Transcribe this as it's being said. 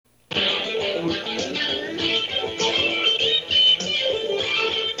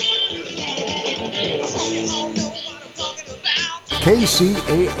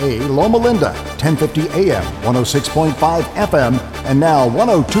KCAA Loma Linda, 1050 AM, 106.5 FM, and now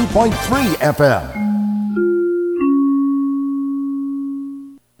 102.3 FM.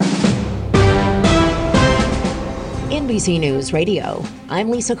 NBC News Radio, I'm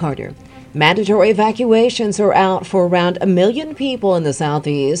Lisa Carter. Mandatory evacuations are out for around 1 million people in the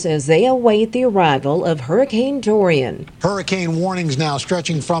southeast as they await the arrival of Hurricane Dorian. Hurricane warnings now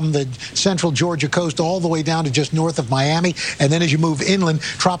stretching from the central Georgia coast all the way down to just north of Miami. And then as you move inland,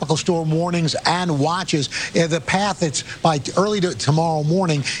 tropical storm warnings and watches. The path, it's by early tomorrow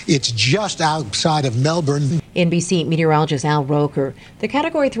morning, it's just outside of Melbourne. NBC meteorologist Al Roker. The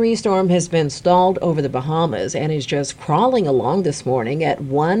Category 3 storm has been stalled over the Bahamas and is just crawling along this morning at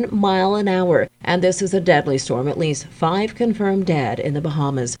 1 mile an hour. And this is a deadly storm. At least 5 confirmed dead in the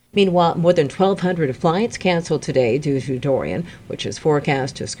Bahamas. Meanwhile, more than 1,200 flights canceled today due to Dorian, which is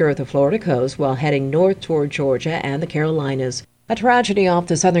forecast to skirt the Florida coast while heading north toward Georgia and the Carolinas. A tragedy off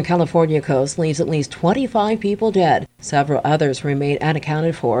the Southern California coast leaves at least 25 people dead. Several others remain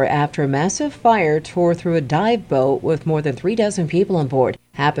unaccounted for after a massive fire tore through a dive boat with more than 36 people on board.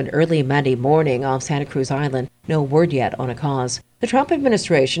 Happened early Monday morning off Santa Cruz Island. No word yet on a cause. The Trump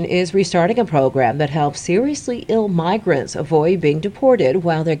administration is restarting a program that helps seriously ill migrants avoid being deported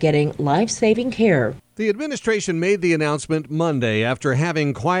while they're getting life-saving care. The administration made the announcement Monday after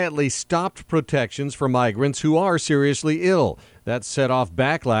having quietly stopped protections for migrants who are seriously ill. That set off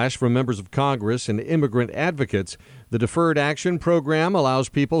backlash from members of Congress and immigrant advocates. The Deferred Action Program allows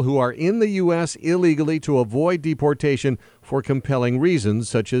people who are in the U.S. illegally to avoid deportation for compelling reasons,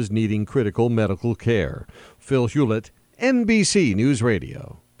 such as needing critical medical care. Phil Hewlett, NBC News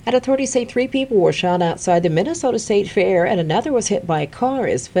Radio. At authorities say 3 people were shot outside the Minnesota State Fair and another was hit by a car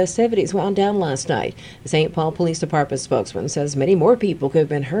as festivities wound down last night. The St. Paul Police Department spokesman says many more people could have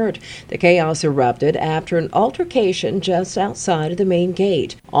been hurt. The chaos erupted after an altercation just outside of the main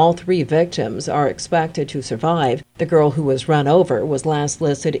gate. All 3 victims are expected to survive. The girl who was run over was last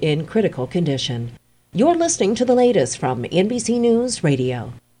listed in critical condition. You're listening to the latest from NBC News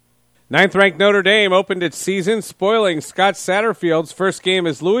Radio. 9th-ranked Notre Dame opened its season spoiling Scott Satterfield's first game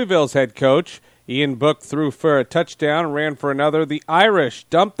as Louisville's head coach. Ian Book threw for a touchdown and ran for another. The Irish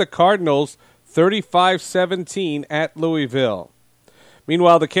dumped the Cardinals 35-17 at Louisville.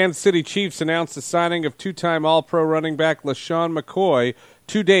 Meanwhile, the Kansas City Chiefs announced the signing of 2-time All-Pro running back LaShawn McCoy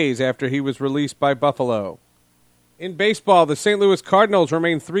 2 days after he was released by Buffalo. In baseball, the St. Louis Cardinals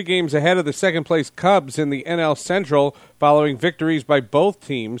remain 3 games ahead of the second-place Cubs in the NL Central following victories by both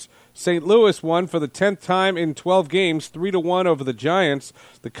teams. St. Louis won for the 10th time in 12 games, 3-1 over the Giants.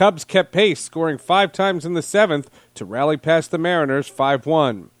 The Cubs kept pace, scoring 5 times in the 7th to rally past the Mariners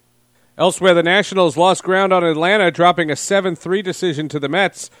 5-1. Elsewhere, the Nationals lost ground on Atlanta, dropping a 7-3 decision to the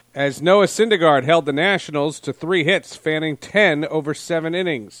Mets, as Noah Syndergaard held the Nationals to 3 hits, fanning 10 over 7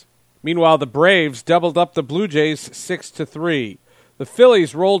 innings. Meanwhile, the Braves doubled up the Blue Jays 6-3. The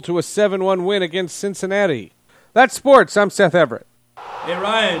Phillies rolled to a 7-1 win against Cincinnati. That's sports. I'm Seth Everett. Hey,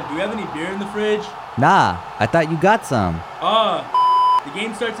 Ryan, do you have any beer in the fridge? Nah, I thought you got some. The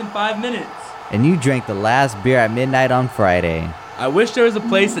game starts in 5 minutes. And you drank the last beer at midnight on Friday. I wish there was a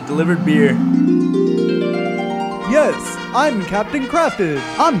place that delivered beer. Yes, I'm Captain Crafted.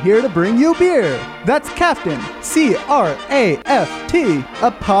 I'm here to bring you beer. That's Captain, C-R-A-F-T''D.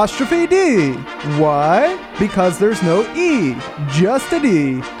 Why? Because there's no E, just a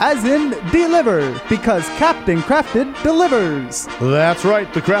D, as in deliver, because Captain Crafted delivers. That's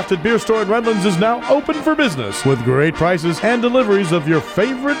right, the Crafted Beer Store in Redlands is now open for business with great prices and deliveries of your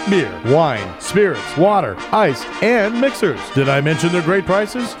favorite beer, wine, spirits, water, ice, and mixers. Did I mention their great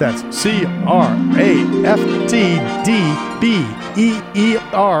prices? That's CRAFTDBEER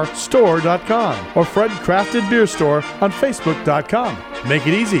store.com or Fred Crafted Beer Store on Facebook.com. Make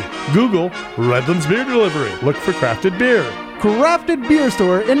it easy. Google Redlands Beer Delivery. Look for Crafted Beer. Crafted Beer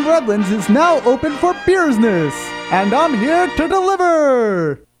Store in Redlands is now open for business, and I'm here to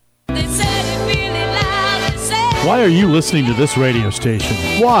deliver. They said it really loud and said Why are you listening to this radio station?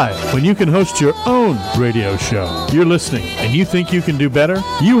 Why? When you can host your own radio show. You're listening and you think you can do better?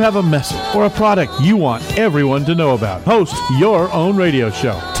 You have a message or a product you want everyone to know about. Host your own radio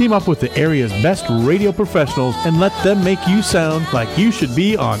show. Team up with the area's best radio professionals and let them make you sound like you should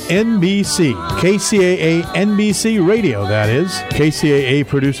be on NBC. KCAA NBC Radio, that is. KCAA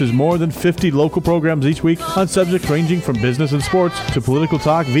produces more than 50 local programs each week on subjects ranging from business and sports to political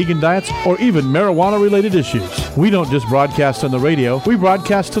talk, vegan diets, or even marijuana-related issues. We don't just broadcast on the radio, we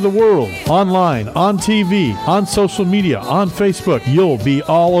broadcast to the world. Online, on TV, on social media, on Facebook. You'll be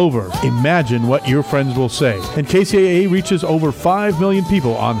all over. Imagine what your friends will say. And KCAA reaches over 5 million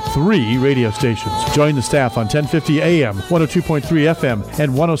people on 3 radio stations. Join the staff on 1050 AM, 102.3 FM,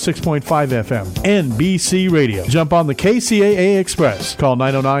 and 106.5 FM. NBC Radio. Jump on the KCAA Express. Call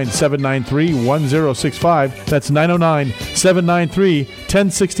 909-793-1065. That's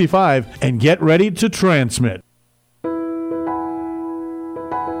 909-793-1065. And get ready to transmit.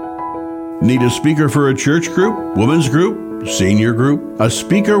 Need a speaker for a church group, women's group, senior group? A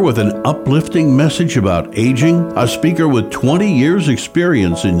speaker with an uplifting message about aging? A speaker with 20 years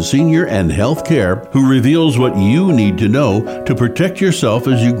experience in senior and health care who reveals what you need to know to protect yourself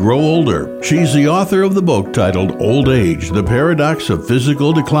as you grow older. She's the author of the book titled Old Age, The Paradox of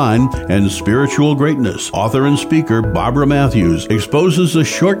Physical Decline and Spiritual Greatness. Author and speaker Barbara Matthews exposes the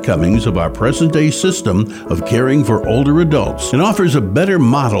shortcomings of our present-day system of caring for older adults and offers a better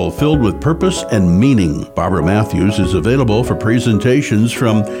model filled with purpose and meaning. Barbara Matthews is available for presentations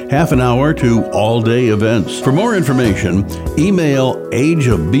from half an hour to all-day events. For more information, email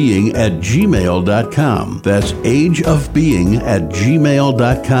ageofbeing@gmail.com. That's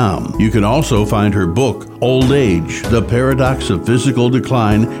ageofbeing@gmail.com. You can also find her book, Old Age, The Paradox of Physical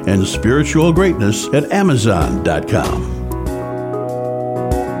Decline and Spiritual Greatness at Amazon.com.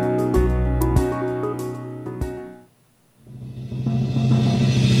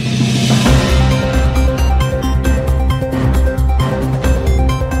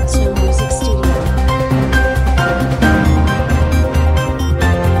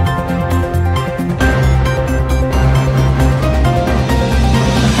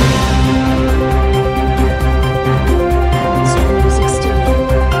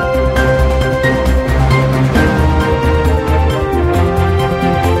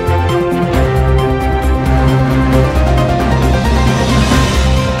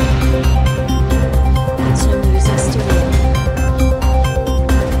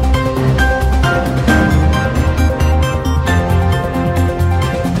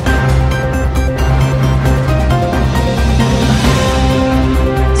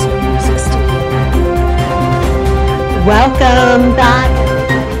 Welcome back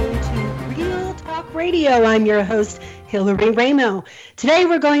to Real Talk Radio. I'm your host, Hillary Raimo. Today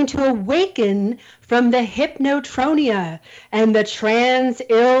we're going to awaken from the hypnotronia and the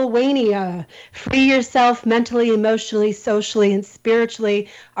trans-illwania. Free yourself mentally, emotionally, socially, and spiritually.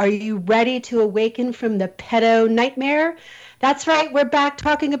 Are you ready to awaken from the pedo nightmare? That's right, we're back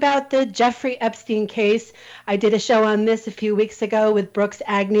talking about the Jeffrey Epstein case. I did a show on this a few weeks ago with Brooks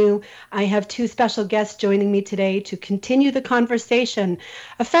Agnew. I have 2 special guests joining me today to continue the conversation.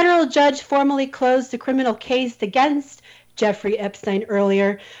 A federal judge formally closed the criminal case against Jeffrey Epstein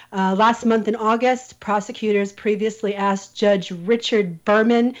earlier. Last month in August, prosecutors previously asked Judge Richard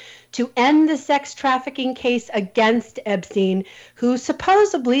Berman to end the sex trafficking case against Epstein, who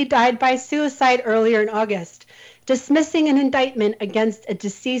supposedly died by suicide earlier in August. Dismissing an indictment against a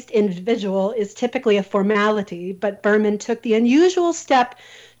deceased individual is typically a formality, but Berman took the unusual step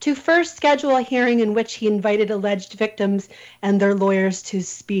to first schedule a hearing in which he invited alleged victims and their lawyers to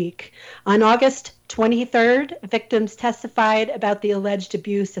speak. On August 23rd, victims testified about the alleged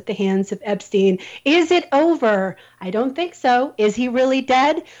abuse at the hands of Epstein. Is it over? I don't think so. Is he really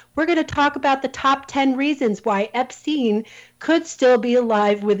dead? We're going to talk about the top 10 reasons why Epstein could still be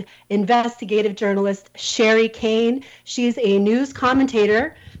alive with investigative journalist Sherri Kane. She's a news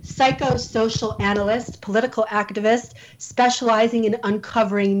commentator, psychosocial analyst, political activist, specializing in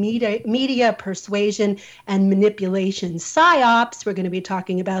uncovering media persuasion and manipulation. PSYOPs, we're going to be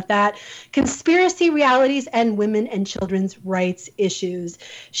talking about that. Conspiracy realities and women and children's rights issues.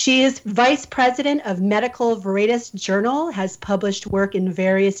 She is vice president of Medical Veritas Journal, has published work in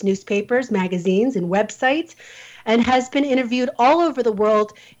various newspapers, magazines, and websites, and has been interviewed all over the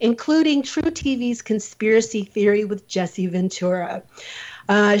world, including True TV's Conspiracy Theory with Jesse Ventura.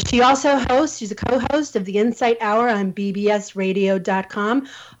 She's a co-host of the Insight Hour on bbsradio.com,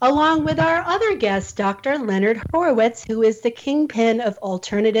 along with our other guest, Dr. Leonard Horowitz, who is the kingpin of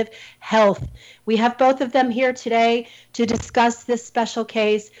alternative health. We have both of them here today to discuss this special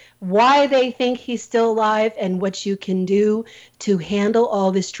case, why they think he's still alive, and what you can do to handle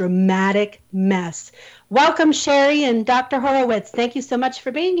all this dramatic mess. Welcome, Sherri and Dr. Horowitz. Thank you so much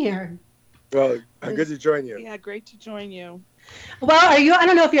for being here. Well, good to join you. Yeah, great to join you. Well, I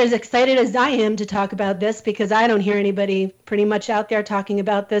don't know if you're as excited as I am to talk about this, because I don't hear anybody pretty much out there talking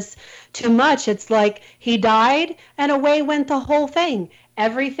about this too much. It's like he died and away went the whole thing.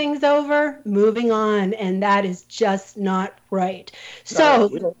 everything's over, moving on, and that is just not right.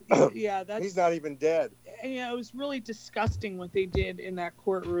 So, he's not even dead. And, it was really disgusting what they did in that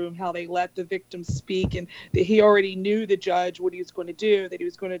courtroom, how they let the victim speak, and that he already knew the judge what he was going to do, that he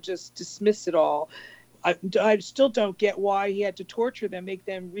was going to just dismiss it all. I still don't get why he had to torture them, make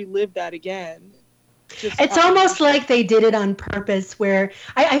them relive that again. It's almost like they did it on purpose, where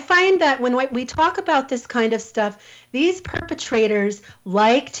I find that when we talk about this kind of stuff, these perpetrators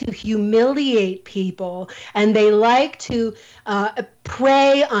like to humiliate people, and they like to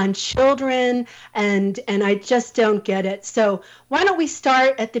prey on children, and I just don't get it. So why don't we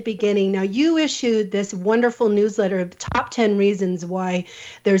start at the beginning? Now, you issued this wonderful newsletter of the top 10 reasons why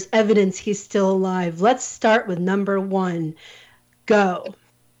there's evidence he's still alive. Let's start with number 1. Go.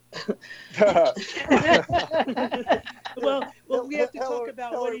 well, we have to talk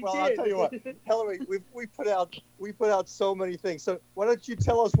about what he did. I'll tell you what, Hillary, we put out so many things. So why don't you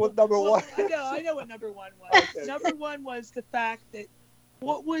tell us what number 1? I know what number 1 was. Okay. Number 1 was the fact that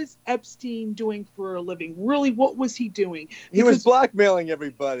what was Epstein doing for a living? Really, what was he doing? He was blackmailing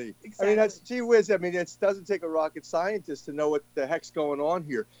everybody. Exactly. I mean, that's gee whiz. I mean, it doesn't take a rocket scientist to know what the heck's going on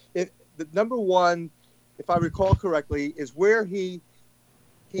here. The number 1, if I recall correctly, is where he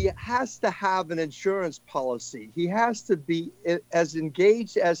has to have an insurance policy. He has to be as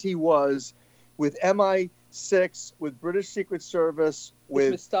engaged as he was with MI6, with British Secret Service,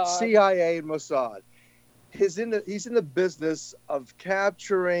 with CIA and Mossad. He's in the business of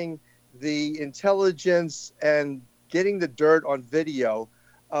capturing the intelligence and getting the dirt on video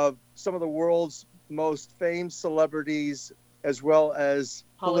of some of the world's most famed celebrities, as well as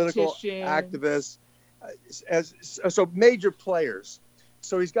political activists, so major players.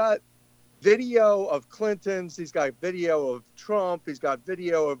 So he's got video of Clintons, he's got video of Trump, he's got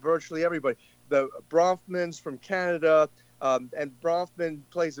video of virtually everybody. The Bronfmans from Canada, and Bronfman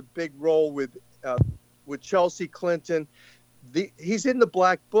plays a big role with Chelsea Clinton. He's in the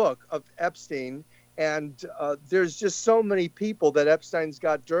black book of Epstein, and there's just so many people that Epstein's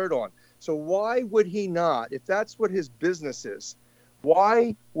got dirt on. So why would he not, if that's what his business is,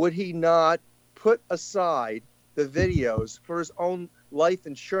 why would he not put aside the videos for his own life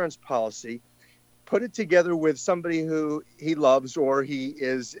insurance policy, put it together with somebody who he loves or he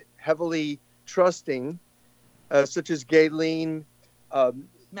is heavily trusting, such as Ghislaine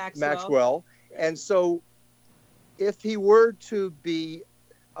Maxwell. And so if he were to be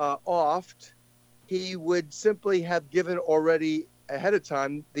offed, he would simply have given already ahead of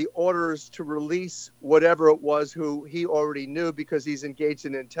time the orders to release whatever it was who he already knew, because he's engaged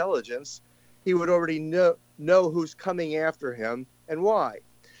in intelligence. He would already know who's coming after him and why.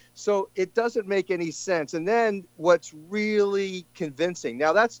 So it doesn't make any sense. And then what's really convincing,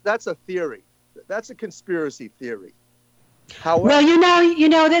 now that's a theory. That's a conspiracy theory. However, well, you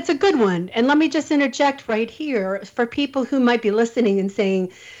know, that's a good one. And let me just interject right here for people who might be listening and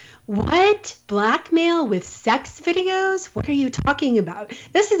saying, what? Blackmail with sex videos? What are you talking about?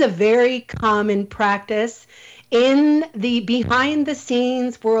 This is a very common practice in the behind the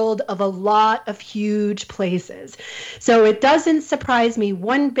scenes world of a lot of huge places. So it doesn't surprise me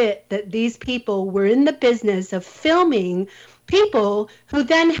one bit that these people were in the business of filming people who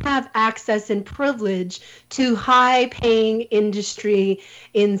then have access and privilege to high-paying industry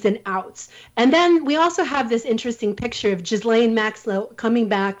ins and outs. And then we also have this interesting picture of Ghislaine Maxwell coming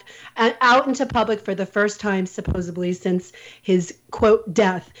back out into public for the first time, supposedly, since his, quote,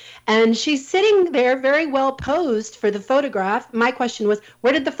 death. And she's sitting there very well posed for the photograph. My question was,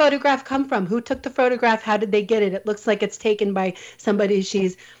 where did the photograph come from? Who took the photograph? How did they get it? It looks like it's taken by somebody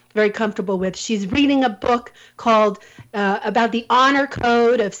she's very comfortable with. She's reading a book called about the honor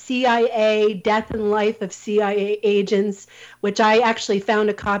code of CIA, death and life of CIA agents, which I actually found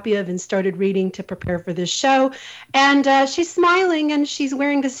a copy of and started reading to prepare for this show. And she's smiling, and she's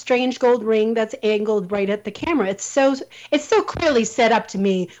wearing this strange gold ring that's angled right at the camera. It's so clearly set up to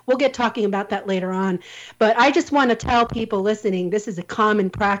me. We'll get talking about that later on. But I just want to tell people listening, this is a common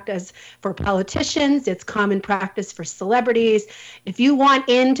practice for politicians. It's common practice for celebrities. If you want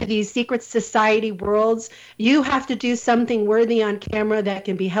into these secret society worlds, you have to do something worthy on camera that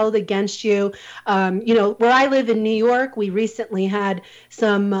can be held against you. Where I live in New York, we recently had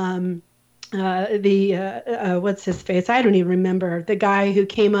some what's his face? I don't even remember. The guy who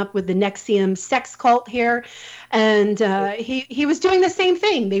came up with the NXIVM sex cult here. And he was doing the same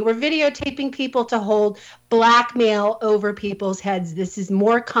thing. They were videotaping people to hold blackmail over people's heads. This is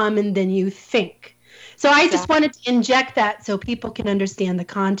more common than you think. So I just wanted to inject that so people can understand the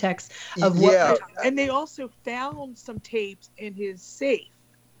context of what we're talking about. And they also found some tapes in his safe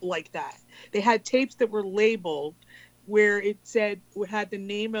like that. They had tapes that were labeled where it had the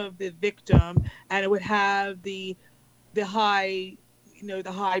name of the victim, and it would have the high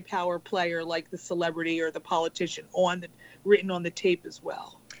power player, like the celebrity or the politician, written on the tape as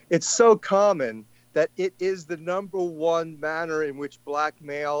well. It's so common that it is the number one manner in which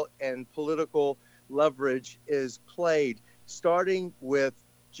blackmail and political leverage is played, starting with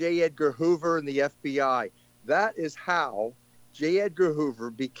J. Edgar Hoover and the FBI. That is how J. Edgar Hoover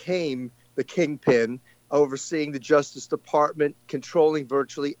became the kingpin, overseeing the Justice Department, controlling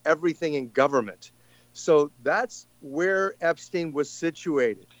virtually everything in government. So that's where Epstein was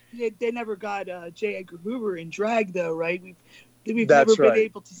situated. Yeah, they never got J. Edgar Hoover in drag, though, right? We've That's never right. been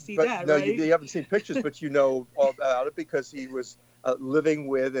able to see that, no, right? you haven't seen pictures, but you know all about it because he was living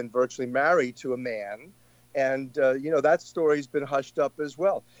with and virtually married to a man. And, that story's been hushed up as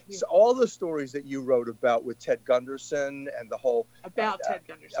well. Yeah. So all the stories that you wrote about with Ted Gunderson and the whole... About Ted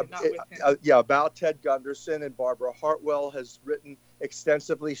Gunderson, not with him. About Ted Gunderson, and Barbara Hartwell has written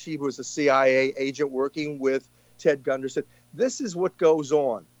extensively. She was a CIA agent working with Ted Gunderson. This is what goes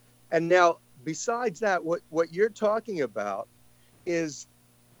on. And now, besides that, what you're talking about is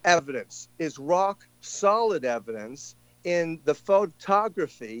evidence, is rock solid evidence in the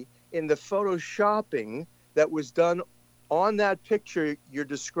photography, in the photoshopping that was done on that picture you're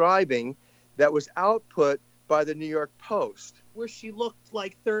describing, that was output by the New York Post. Where she looked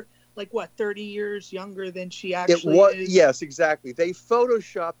like 30 years younger than she actually is. Yes, exactly. They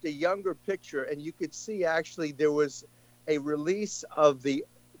photoshopped a younger picture, and you could see actually there was a release of the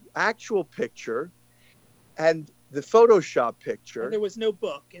actual picture and the Photoshop picture. And there was no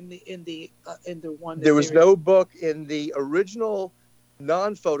book in the one. There was no book in the original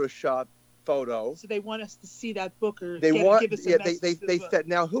non-Photoshop photo. So they want us to see that book, or give us a message. They said,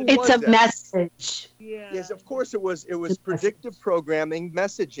 now who was it? It's a message. Yeah. Yes, of course it was. It was predictive programming,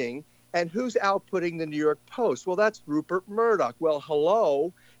 messaging, and who's outputting the New York Post? Well, that's Rupert Murdoch. Well,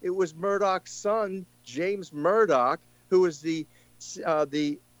 hello, it was Murdoch's son, James Murdoch, who was the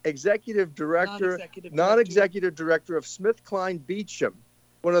executive director, non-executive director of SmithKline Beecham,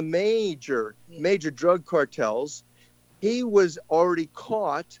 one of the major drug cartels. He was already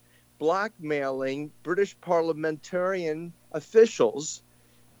caught blackmailing British parliamentarian officials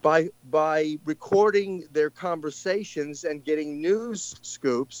by recording their conversations and getting news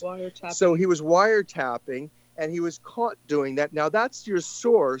scoops. So he was wiretapping, and he was caught doing that. Now that's your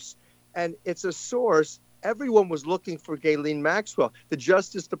source, and it's a source. Everyone was looking for Ghislaine Maxwell. The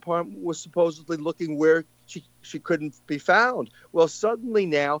Justice Department was supposedly looking where she couldn't be found. Well, suddenly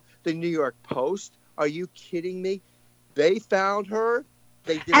now, the New York Post, are you kidding me? They found her.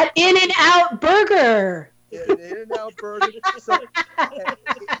 They did at In-N-Out Burger. In-N-Out Burger. So,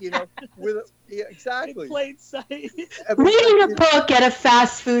 exactly. In plain sight. Reading a book at a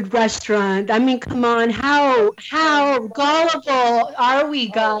fast food restaurant. I mean, come on. How gullible are we,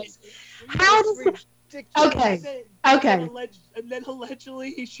 guys? How does it... Okay. And then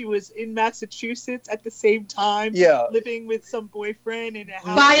allegedly she was in Massachusetts at the same time, living with some boyfriend in a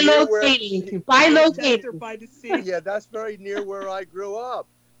house. Bilocating. Manchester by the sea. Yeah, that's very near where I grew up,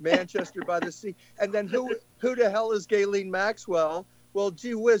 Manchester by the sea. And then who the hell is Ghislaine Maxwell? Well,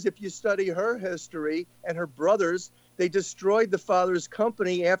 gee whiz, if you study her history and her brothers, they destroyed the father's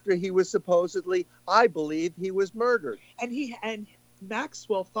company after he was supposedly, I believe, he was murdered. And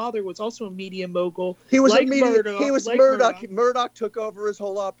Maxwell's father was also a media mogul. He was like a media. Murdoch, he was like Murdoch. Murdoch took over his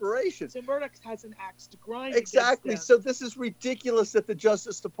whole operation. So Murdoch has an axe to grind. Exactly. So this is ridiculous that the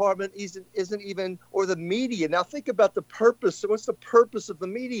Justice Department isn't even, or the media. Now think about the purpose. So what's the purpose of the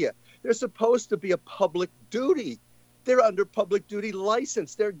media? They're supposed to be a public duty. They're under public duty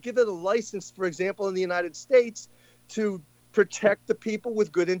license. They're given a license, for example, in the United States, to protect the people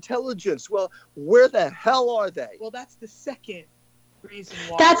with good intelligence. Well, where the hell are they? Well, that's the second reason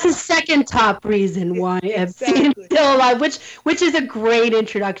why. That's the second top reason why Epstein is still alive, which is a great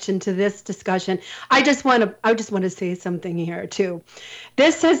introduction to this discussion. I just want to say something here too.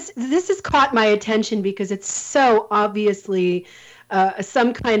 This has caught my attention because it's so obviously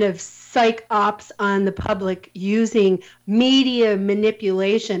some kind of psych ops on the public using media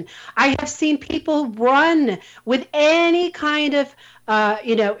manipulation. I have seen people run with any kind of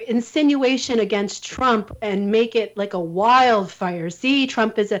insinuation against Trump and make it like a wildfire. See,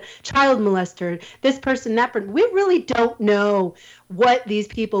 Trump is a child molester, this person, that person. We really don't know what these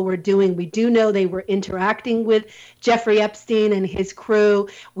people were doing. We do know they were interacting with Jeffrey Epstein and his crew.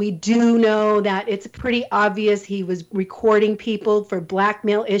 We do know that it's pretty obvious he was recording people for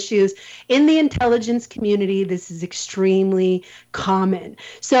blackmail issues. In the intelligence community, this is extremely common.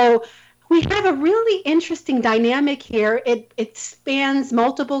 So We have a really interesting dynamic here. It spans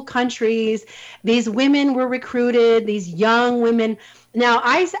multiple countries. These women were recruited, these young women. Now,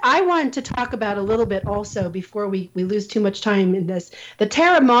 I wanted to talk about a little bit also before we lose too much time in this. The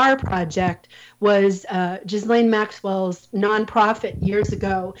Terramar Project was Ghislaine Maxwell's nonprofit years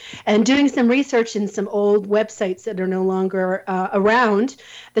ago, and doing some research in some old websites that are no longer around.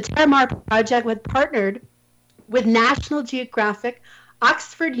 The Terramar Project was partnered with National Geographic,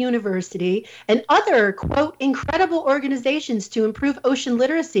 Oxford University, and other, quote, incredible organizations to improve ocean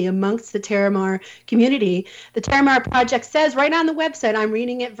literacy amongst the Terramar community. The Terramar Project says right on the website, I'm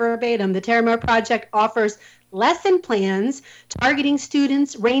reading it verbatim, the Terramar Project offers lesson plans targeting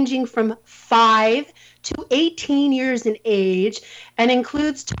students ranging from 5 to 18 years in age and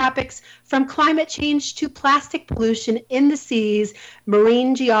includes topics from climate change to plastic pollution in the seas,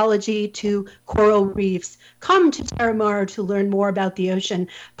 marine geology to coral reefs. Come to Terramar to learn more about the ocean.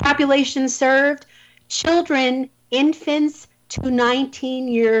 Population served, children, infants to 19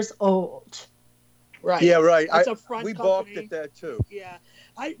 years old. Right. Yeah, right. That's a front we company. balked at that too. Yeah.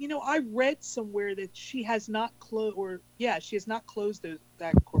 I read somewhere that she has not closed, she has not closed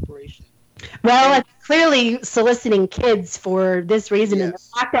that corporation. Well, it's clearly soliciting kids for this reason. Yes. And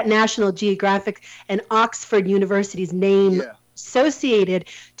the fact that National Geographic and Oxford University's name associated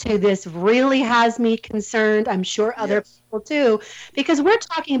to this really has me concerned. I'm sure other people too, because we're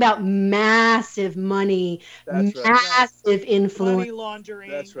talking about massive money, massive influence. Money laundering.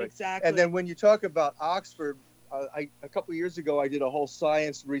 That's right. Exactly. And then when you talk about Oxford, a couple of years ago, I did a whole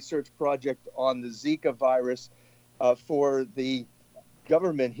science research project on the Zika virus for the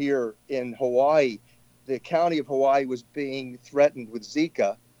government here in Hawaii. The county of Hawaii was being threatened with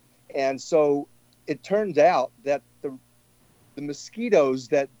Zika. And so it turned out that the mosquitoes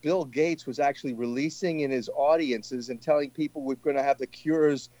that Bill Gates was actually releasing in his audiences and telling people we're going to have the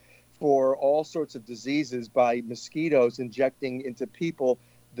cures for all sorts of diseases by mosquitoes injecting into people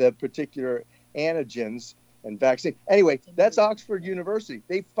the particular antigens and vaccine. Anyway, that's Oxford University.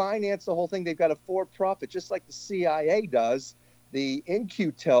 They finance the whole thing. They've got a for-profit, just like the CIA does. The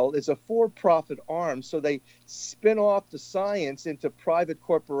In-Q-Tel is a for-profit arm, so they spin off the science into private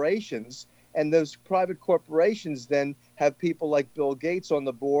corporations, and those private corporations then have people like Bill Gates on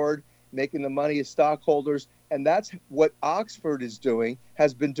the board making the money as stockholders, and that's what Oxford is doing,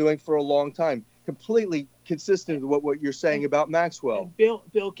 has been doing for a long time, completely consistent with what you're saying about Maxwell. And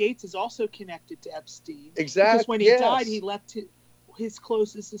Bill Gates is also connected to Epstein. Exactly. Because when he died, he left his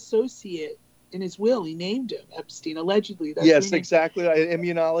closest associate in his will. He named him Epstein, allegedly. Yes, exactly. An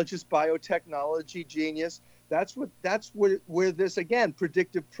immunologist, biotechnology genius. That's where this, again,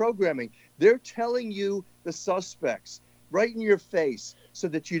 predictive programming. They're telling you the suspects right in your face so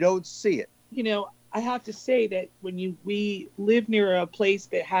that you don't see it. You know, I have to say that when we live near a place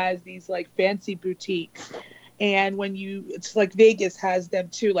that has these like fancy boutiques, and it's like Vegas has them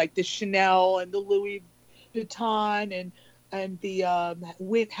too, like the Chanel and the Louis Vuitton and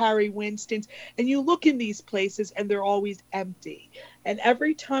the Harry Winstons, and you look in these places and they're always empty. And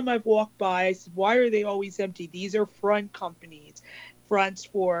every time I've walked by, I said, why are they always empty? These are front companies, fronts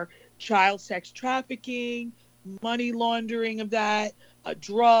for child sex trafficking, money laundering of that,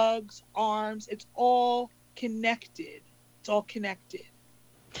 drugs, arms. It's all connected. It's all connected.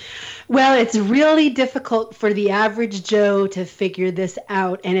 Well, it's really difficult for the average Joe to figure this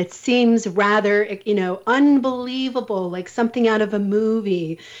out, and it seems rather, unbelievable, like something out of a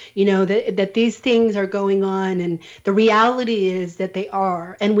movie, that these things are going on, and the reality is that they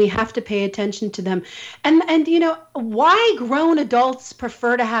are, and we have to pay attention to them. And why grown adults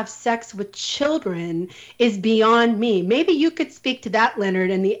prefer to have sex with children is beyond me. Maybe you could speak to that,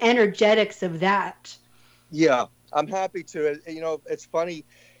 Leonard, and the energetics of that. Yeah, I'm happy to. It's funny.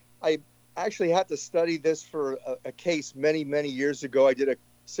 I actually had to study this for a case many, many years ago. I did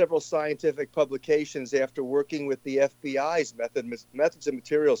several scientific publications after working with the FBI's methods and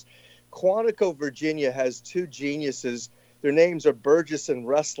materials. Quantico, Virginia has two geniuses. Their names are Burgess and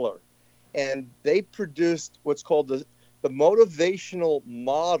Ressler. And they produced what's called the motivational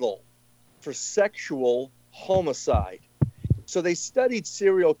model for sexual homicide. So they studied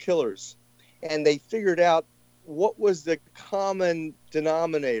serial killers, and they figured out what was the common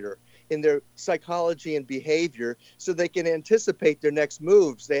denominator in their psychology and behavior so they can anticipate their next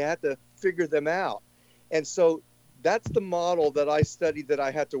moves. They had to figure them out. And so that's the model that I studied, that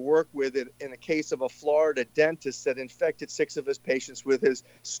I had to work with in a case of a Florida dentist that infected 6 of his patients with his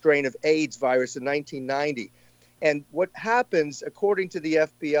strain of AIDS virus in 1990. And what happens, according to the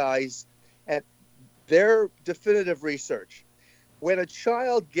FBI's and their definitive research, when a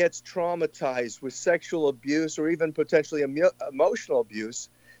child gets traumatized with sexual abuse or even potentially emotional abuse,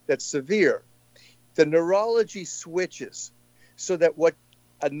 that's severe, the neurology switches so that what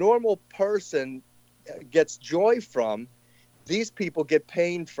a normal person gets joy from, these people get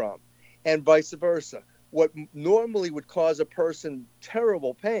pain from, and vice versa. What normally would cause a person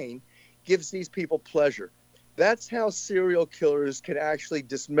terrible pain gives these people pleasure. That's how serial killers can actually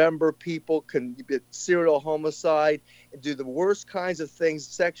dismember people, can be serial homicide, and do the worst kinds of things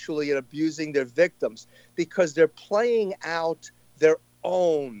sexually and abusing their victims, because they're playing out their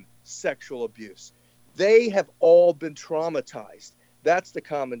own sexual abuse. They have all been traumatized. That's the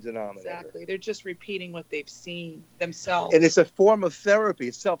common denominator. Exactly. They're just repeating what they've seen themselves. And it's a form of therapy.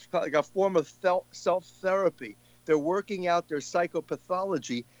 It's like a form of self-therapy. They're working out their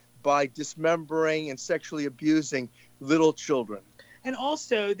psychopathology by dismembering and sexually abusing little children. And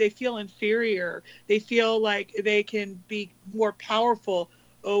also, they feel inferior. They feel like they can be more powerful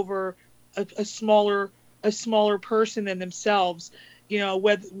over a smaller person than themselves. You know,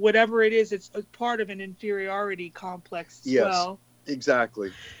 whatever it is, it's a part of an inferiority complex as well.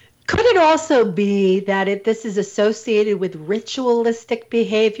 Exactly. Could it also be that this is associated with ritualistic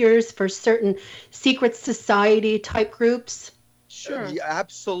behaviors for certain secret society type groups? Sure. Yeah,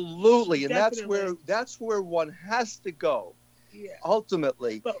 absolutely. And Definitely. that's where one has to go. Yeah.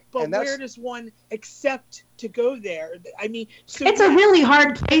 Ultimately. But and where does one accept to go there? I mean, it's a really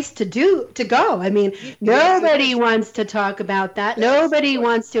hard place to go. I mean, nobody wants to talk about that. Nobody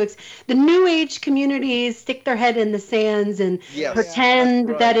wants to. The New Age communities stick their head in the sands and pretend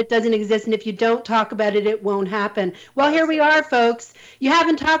that it doesn't exist. And if you don't talk about it, it won't happen. Well, here we are, folks. You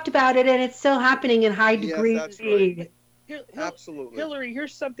haven't talked about it, and it's still happening in high degree. Absolutely. Hillary,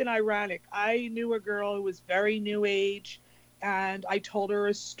 here's something ironic. I knew a girl who was very New Age, and I told her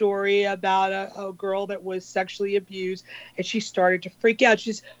a story about a girl that was sexually abused, and she started to freak out.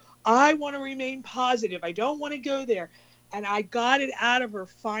 She says, I want to remain positive. I don't want to go there. And I got it out of her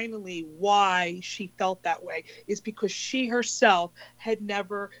finally why she felt that way. Is because she herself had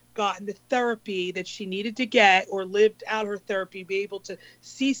never gotten the therapy that she needed to get, or lived out her therapy, be able to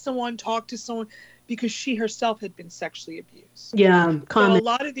see someone, talk to someone, because she herself had been sexually abused. Yeah, so a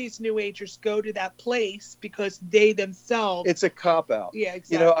lot of these New Agers go to that place because they themselves... It's a cop-out. Yeah,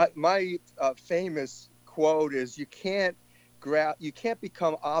 exactly. My famous quote is, you can't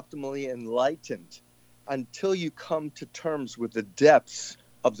become optimally enlightened until you come to terms with the depths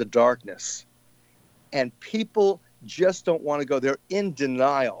of the darkness. And people just don't want to go. They're in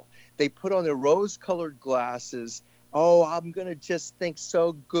denial. They put on their rose-colored glasses. Oh, I'm going to just think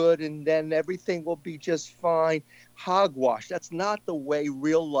so good, and then everything will be just fine. Hogwash. That's not the way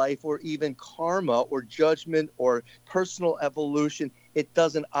real life, or even karma or judgment or personal evolution, it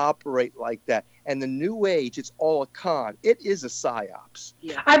doesn't operate like that. And the New Age, it's all a con. It is a psyops.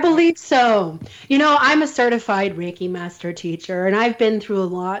 Yeah. I believe so. You know, I'm a certified Reiki master teacher, and I've been through a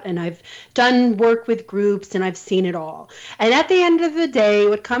lot, and I've done work with groups, and I've seen it all. And at the end of the day,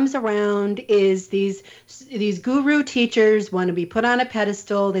 what comes around is these guru teachers want to be put on a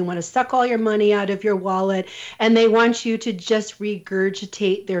pedestal. They want to suck all your money out of your wallet, and they want you to just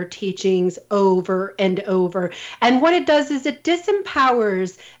regurgitate their teachings over and over. And what it does is it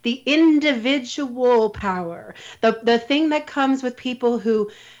disempowers the individual power, the thing that comes with people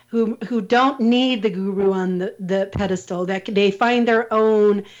who don't need the guru on the pedestal, that they find their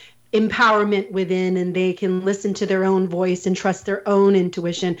own empowerment within, and they can listen to their own voice and trust their own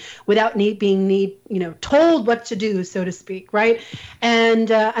intuition without being told what to do, so to speak, right? And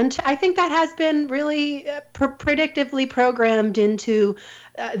I think that has been really predictively programmed into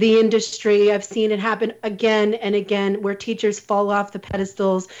the industry. I've seen it happen again and again, where teachers fall off the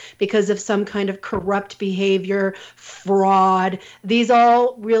pedestals because of some kind of corrupt behavior, fraud. These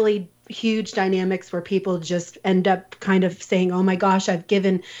all really huge dynamics where people just end up kind of saying, oh my gosh, I've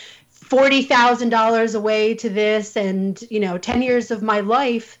given $40,000 away to this, and 10 years of my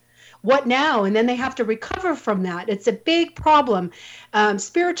life, what now? And then they have to recover from that. It's a big problem.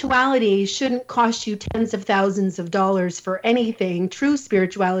 Spirituality shouldn't cost you tens of thousands of dollars for anything. True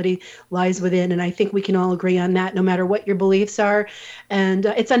spirituality lies within, and I think we can all agree on that, no matter what your beliefs are. And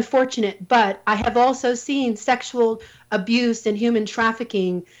it's unfortunate, but I have also seen sexual abuse and human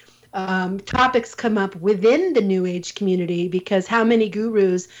trafficking topics come up within the New Age community, because how many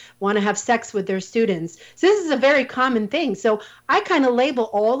gurus want to have sex with their students? So this is a very common thing. So I kind of label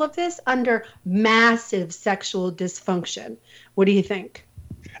all of this under massive sexual dysfunction. What do you think?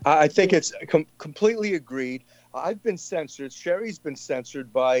 I think it's completely agreed. I've been censored. Sherri's been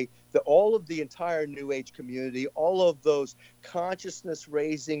censored by all of the entire New Age community, all of those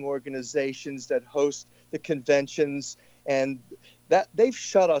consciousness-raising organizations that host the conventions And that they've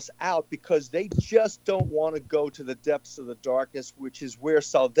shut us out because they just don't want to go to the depths of the darkness, which is where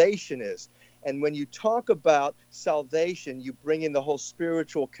salvation is. And when you talk about salvation, you bring in the whole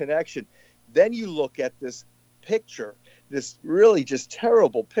spiritual connection. Then you look at this picture, this really just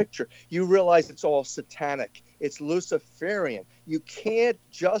terrible picture. You realize it's all satanic. It's Luciferian. You can't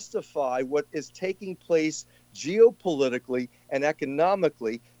justify what is taking place geopolitically and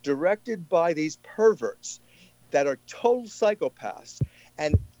economically, directed by these perverts that are total psychopaths.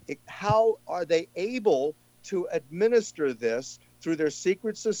 And how are they able to administer this through their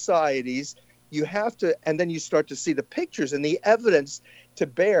secret societies? You have to, and then you start to see the pictures and the evidence to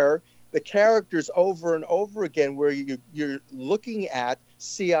bear the characters over and over again, where you're looking at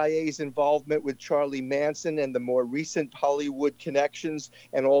CIA's involvement with Charlie Manson and the more recent Hollywood connections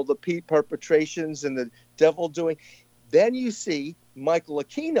and all the perpetrations and the devil doing. Then you see Michael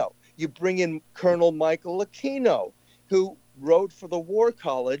Aquino. You bring in Colonel Michael Aquino, who wrote for the War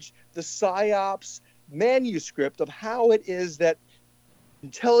College the PSYOPs manuscript of how it is that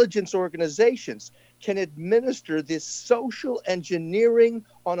intelligence organizations can administer this social engineering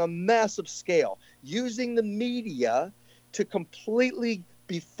on a massive scale, using the media to completely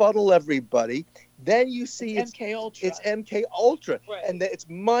befuddle everybody. Then you see it's MK Ultra, right. And it's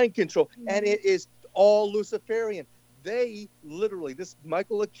mind control, and it is all Luciferian. They literally, this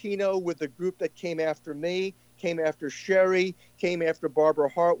Michael Aquino with the group that came after me, came after Sherri, came after Barbara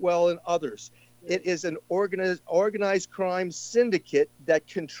Hartwell and others. Yeah. It is an organized crime syndicate that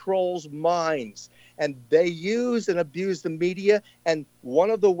controls minds, and they use and abuse the media. And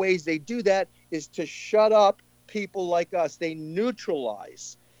one of the ways they do that is to shut up people like us. They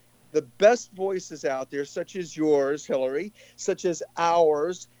neutralize the best voices out there, such as yours, Hillary, such as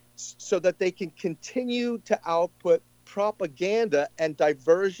ours, so that they can continue to output propaganda and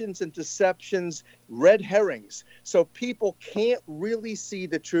diversions and deceptions, red herrings. So people can't really see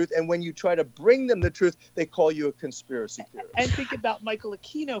the truth. And when you try to bring them the truth, they call you a conspiracy theorist. And think about Michael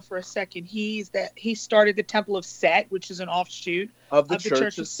Aquino for a second. He started the Temple of Set, which is an offshoot of the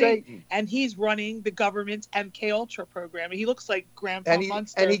Church of Satan. And he's running the government's MK Ultra program. And he looks like Grandpa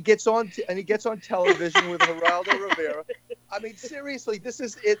Munster. And he gets on television with Geraldo Rivera. I mean, seriously, this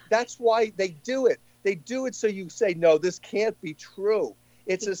is it. That's why they do it. They do it so you say, no, this can't be true.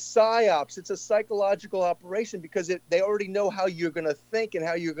 It's a psyops. It's a psychological operation because they already know how you're going to think and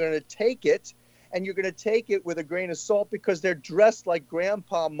how you're going to take it. And you're going to take it with a grain of salt because they're dressed like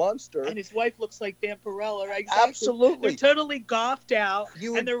Grandpa Munster. And his wife looks like Vampirella, right? Exactly. Absolutely. They're totally goffed out,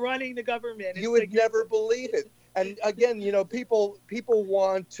 and they're running the government. You would never believe it. And again, people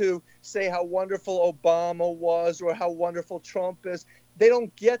want to say how wonderful Obama was or how wonderful Trump is. They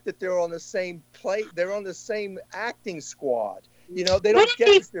don't get that they're on the same plate. They're on the same acting squad. They don't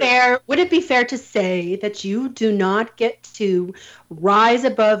Would it be fair to say that you do not get to rise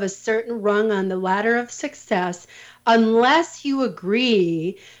above a certain rung on the ladder of success unless you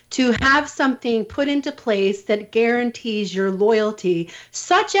agree to have something put into place that guarantees your loyalty,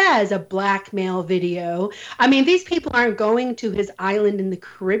 such as a blackmail video? I mean, these people aren't going to his island in the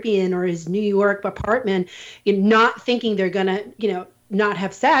Caribbean or his New York apartment, not thinking they're going to, not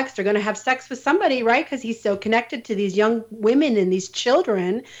have sex. They're going to have sex with somebody, right? Because he's so connected to these young women and these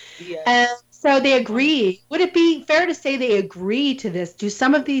children. Yes. And so they agree. Would it be fair to say they agree to this? Do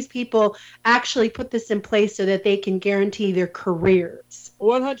some of these people actually put this in place so that they can guarantee their careers?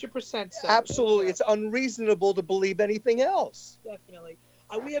 100% so. Absolutely. It's unreasonable to believe anything else. Definitely.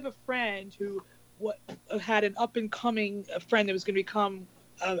 We have a friend who had an up-and-coming friend that was going to become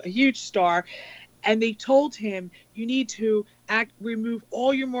a huge star. And they told him, you need to remove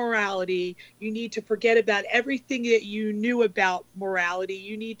all your morality. You need to forget about everything that you knew about morality.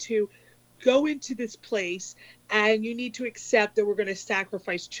 You need to go into this place and you need to accept that we're going to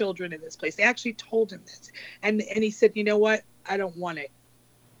sacrifice children in this place. They actually told him this. And he said, you know what? I don't want it.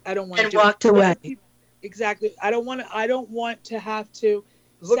 I don't want to do it. And walked away. Exactly. I don't want to have to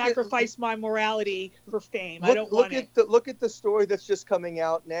sacrifice my morality for fame. I don't want it. Look at the story that's just coming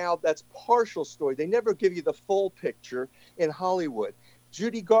out now. That's partial story. They never give you the full picture in Hollywood.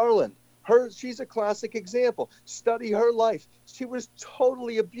 Judy Garland, she's a classic example. Study her life. She was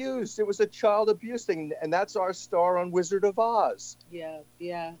totally abused. It was a child abuse thing, and that's our star on Wizard of Oz. Yeah.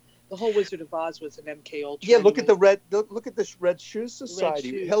 The whole Wizard of Oz was an MK Ultra. Yeah, look at the Red Shoes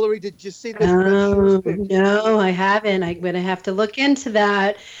Society. Hillary, did you see this Red Shoes picture? No, I haven't. I'm going to have to look into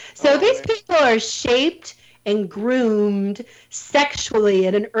that. So these people are shaped and groomed sexually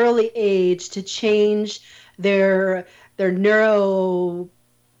at an early age to change their neuro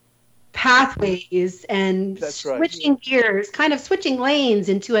pathways and switching gears, kind of switching lanes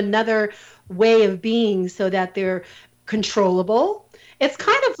into another way of being so that they're controllable. It's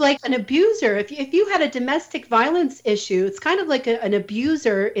kind of like an abuser. If you had a domestic violence issue, it's kind of like an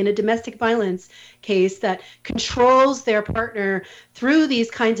abuser in a domestic violence case that controls their partner through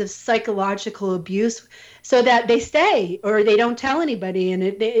these kinds of psychological abuse so that they stay or they don't tell anybody. And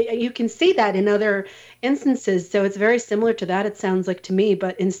you can see that in other instances. So it's very similar to that, it sounds like to me.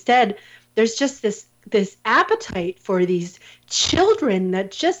 But instead, there's just this appetite for these children that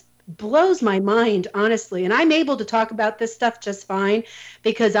just blows my mind, honestly. And I'm able to talk about this stuff just fine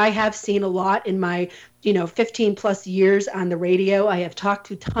because I have seen a lot in my 15 plus years on the radio. I have talked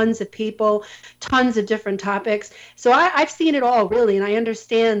to tons of people, tons of different topics. So I've seen it all, really. And I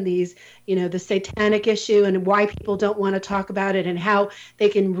understand these, the satanic issue and why people don't want to talk about it and how they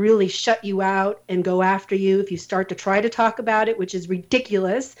can really shut you out and go after you if you start to try to talk about it, which is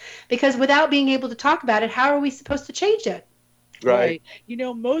ridiculous because without being able to talk about it, how are we supposed to change it? Right.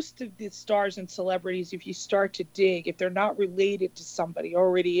 Most of the stars and celebrities, if you start to dig, if they're not related to somebody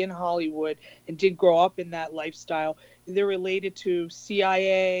already in Hollywood and did grow up in that lifestyle, they're related to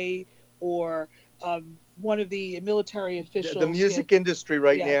CIA or one of the military officials. The music industry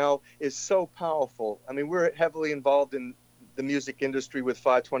now is so powerful. I mean, we're heavily involved in the music industry with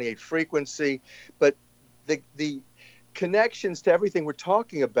 528 frequency, but the connections to everything we're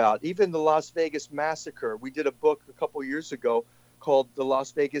talking about, even the Las Vegas massacre. We did a book a couple years ago called The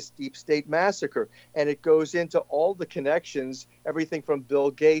Las Vegas Deep State Massacre, and it goes into all the connections, everything from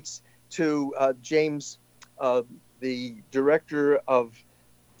Bill Gates to James, the director of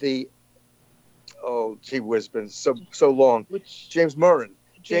the, it's been so long, James Murren.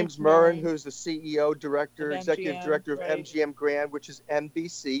 James Murren, who's the CEO, director, executive director of MGM Grand, which is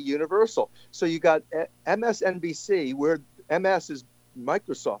NBC Universal. So you got MSNBC, where MS is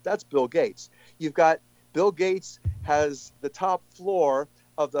Microsoft. That's Bill Gates. You've got Bill Gates has the top floor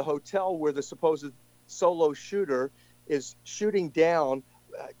of the hotel where the supposed solo shooter is shooting down,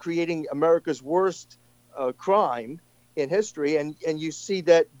 creating America's worst crime in history. And you see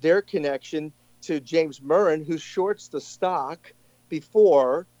that their connection to James Murren, who shorts the stock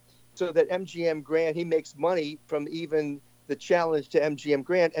before, so that MGM Grand, he makes money from even the challenge to MGM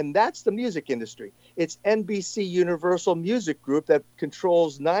Grand, and that's the music industry. It's NBC Universal Music Group that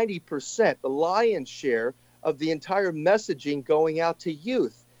controls 90%, the lion's share of the entire messaging going out to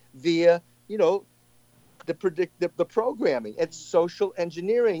youth via, the programming. It's social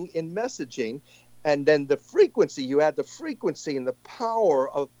engineering in messaging. And then the frequency, you add the frequency and the power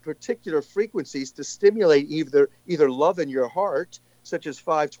of particular frequencies to stimulate either love in your heart, such as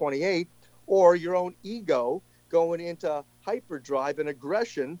 528, or your own ego going into hyperdrive and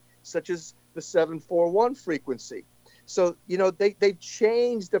aggression, such as the 741 frequency. So, they've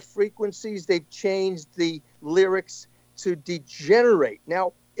changed the frequencies, they've changed the lyrics to degenerate.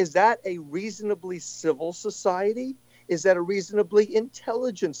 Now, is that a reasonably civil society? Is that a reasonably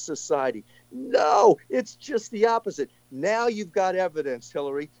intelligent society? No, it's just the opposite. Now you've got evidence,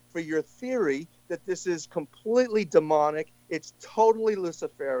 Hillary, for your theory that this is completely demonic, it's totally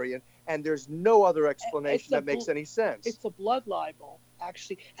Luciferian, and there's no other explanation that makes any sense. It's a blood libel,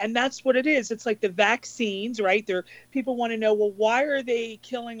 actually. And that's what it is. It's like the vaccines, right? People want to know, well, why are they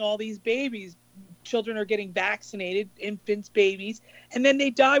killing all these babies? Children are getting vaccinated, infants, babies, and then they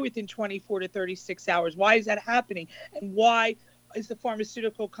die within 24 to 36 hours. Why is that happening? And why is the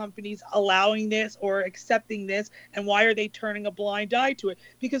pharmaceutical companies allowing this or accepting this? And why are they turning a blind eye to it?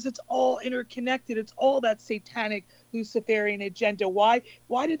 Because it's all interconnected. It's all that satanic Luciferian agenda. Why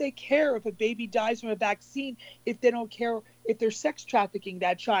do they care if a baby dies from a vaccine if they don't care if they're sex trafficking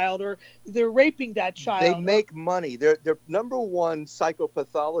that child or they're raping that child? They make money. Their number one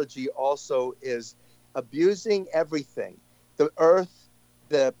psychopathology also is abusing everything. The earth,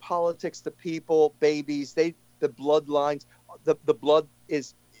 the politics, the people, babies, the bloodlines. The blood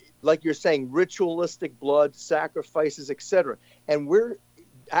is, like you're saying, ritualistic blood, sacrifices, etc. And we're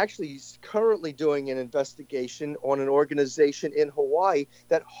actually currently doing an investigation on an organization in Hawaii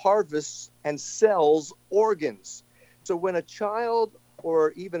that harvests and sells organs. So when a child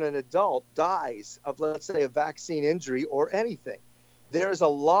or even an adult dies of, let's say, a vaccine injury or anything, there's a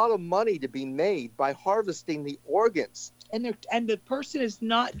lot of money to be made by harvesting the organs. And the person is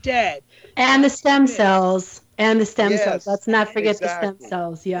not dead. And the stem cells. Cells. Let's not forget the stem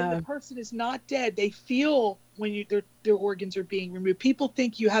cells. Yeah. And the person is not dead. They feel when their organs are being removed. People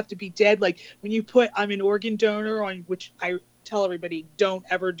think you have to be dead. Like when you put "I'm an organ donor" on, which I tell everybody, don't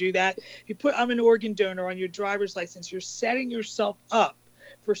ever do that. If you put "I'm an organ donor" on your driver's license, you're setting yourself up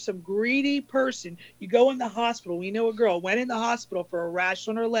for some greedy person. You go in the hospital. We know a girl went in the hospital for a rash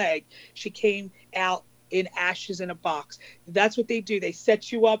on her leg. She came out in ashes in a box. That's what they do. They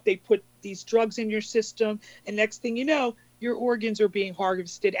set you up. They put these drugs in your system. And next thing you know, your organs are being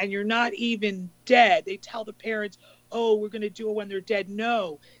harvested and you're not even dead. They tell the parents, oh, we're going to do it when they're dead.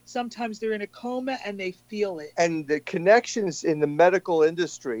 No, sometimes they're in a coma and they feel it. And the connections in the medical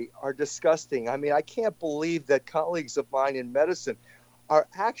industry are disgusting. I mean, I can't believe that colleagues of mine in medicine are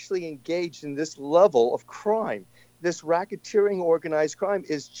actually engaged in this level of crime. This racketeering organized crime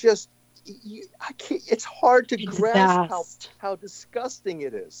is just, it's hard to grasp how disgusting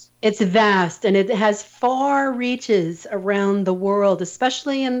it is. It's vast, and it has far reaches around the world,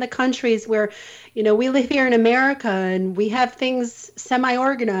 especially in the countries where, we live here in America and we have things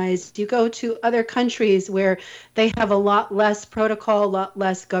semi-organized. You go to other countries where they have a lot less protocol, a lot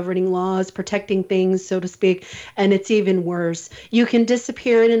less governing laws, protecting things, so to speak, and it's even worse. You can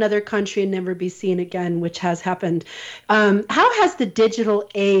disappear in another country and never be seen again, which has happened. How has the digital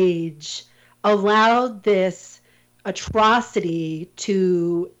age allowed this atrocity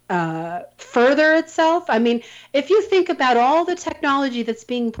to further itself? I mean, if you think about all the technology that's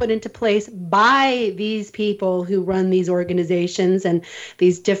being put into place by these people who run these organizations and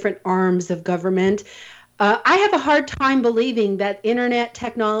these different arms of government, I have a hard time believing that internet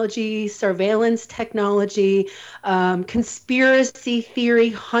technology, surveillance technology, conspiracy theory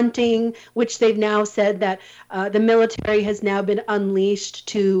hunting, which they've now said that the military has now been unleashed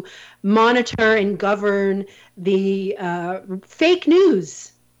to monitor and govern the fake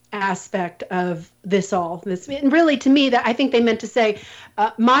news aspect of this all. And really, to me, that I think they meant to say,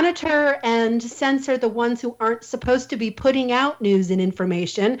 monitor and censor the ones who aren't supposed to be putting out news and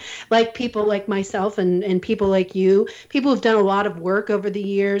information, like people like myself and people like you, people who've done a lot of work over the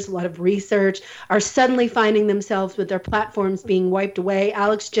years, a lot of research, are suddenly finding themselves with their platforms being wiped away.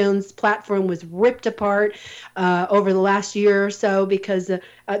 Alex Jones' platform was ripped apart over the last year or so because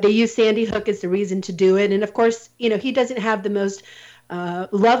they used Sandy Hook as the reason to do it. And of course, he doesn't have the most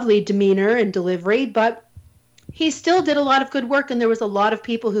lovely demeanor and delivery, but he still did a lot of good work, and there was a lot of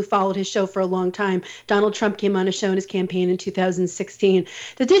people who followed his show for a long time. Donald Trump came on a show in his campaign in 2016.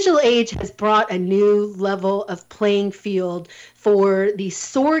 The digital age has brought a new level of playing field for the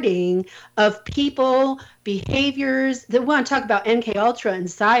sorting of people, behaviors. They want to talk about MK Ultra and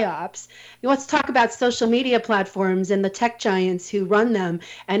PSYOPs. He wants to talk about social media platforms and the tech giants who run them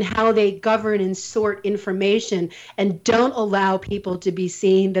and how they govern and sort information and don't allow people to be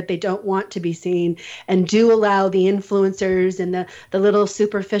seen that they don't want to be seen, and do allow the influencers and the little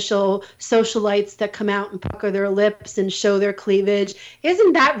superficial socialites that come out and pucker their lips and show their cleavage.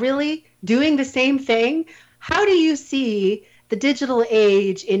 Isn't that really doing the same thing? How do you see the digital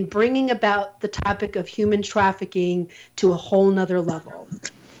age in bringing about the topic of human trafficking to a whole nother level?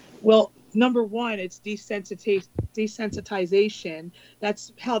 Well, number one, it's desensitization.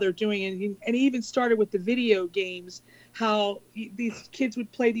 That's how they're doing it. And it even started with the video games, how these kids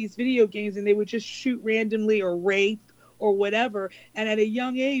would play these video games and they would just shoot randomly or rape or whatever. And at a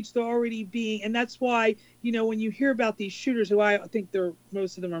young age, they're already being, and that's why, when you hear about these shooters, who I think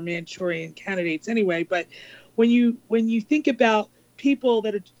most of them are Manchurian candidates anyway, but when you think about people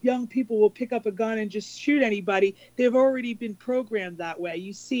that are young people will pick up a gun and just shoot anybody, they've already been programmed that way.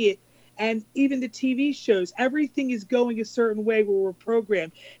 You see it. And even the TV shows, everything is going a certain way where we're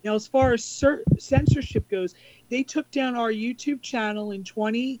programmed. Now, as far as censorship goes, they took down our YouTube channel in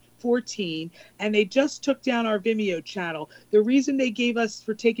 2014, and they just took down our Vimeo channel. The reason they gave us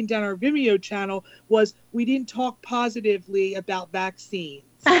for taking down our Vimeo channel was we didn't talk positively about vaccines.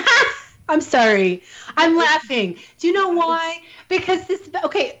 I'm sorry. I'm laughing. Do you know why? Because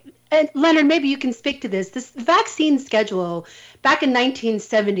and Leonard, maybe you can speak to this. This vaccine schedule back in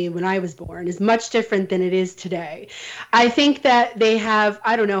 1970, when I was born, is much different than it is today. I think that they have,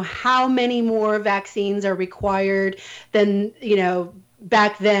 I don't know how many more vaccines are required than,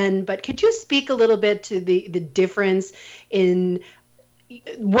 back then. But could you speak a little bit to the difference in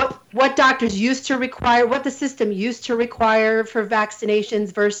what doctors used to require, what the system used to require for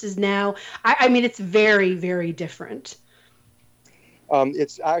vaccinations versus now? I mean, it's very, very different.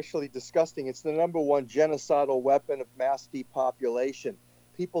 It's actually disgusting. It's the number one genocidal weapon of mass depopulation.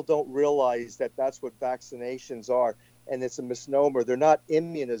 People don't realize that that's what vaccinations are, and it's a misnomer. They're not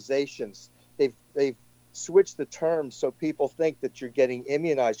immunizations. They've switched the terms so people think that you're getting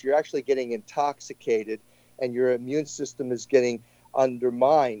immunized. You're actually getting intoxicated, and your immune system is getting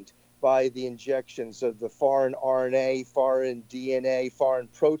undermined by the injections of the foreign RNA, foreign DNA, foreign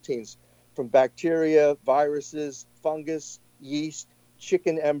proteins from bacteria, viruses, fungus, yeast,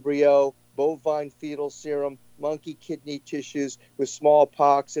 chicken embryo, bovine fetal serum, monkey kidney tissues with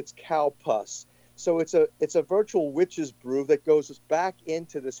smallpox. It's cow pus. So it's a virtual witch's brew that goes back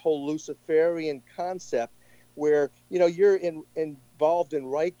into this whole Luciferian concept where, you're involved in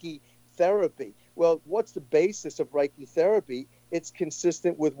Reiki therapy. Well, what's the basis of Reiki therapy? It's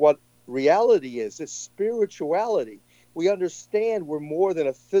consistent with what reality is. It's spirituality. We understand we're more than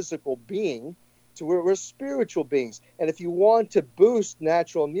a physical being. So we're spiritual beings. And if you want to boost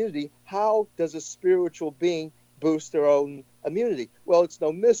natural immunity, how does a spiritual being boost their own immunity? Well, it's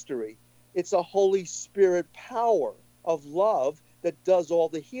no mystery. It's a Holy Spirit power of love that does all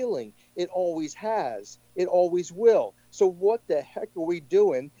the healing. It always has. It always will. So what the heck are we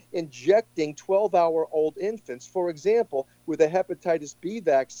doing injecting 12-hour-old infants, for example, with a hepatitis B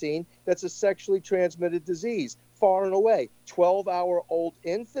vaccine that's a sexually transmitted disease, far and away? 12-hour-old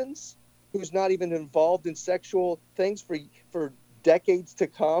infants who's not even involved in sexual things for decades to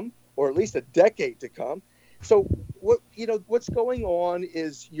come, or at least a decade to come. So what's going on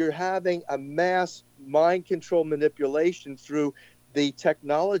is you're having a mass mind control manipulation through the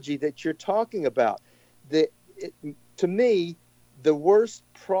technology that you're talking about. To me, the worst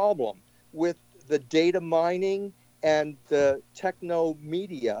problem with the data mining and the techno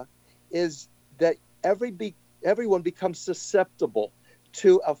media is that everyone becomes susceptible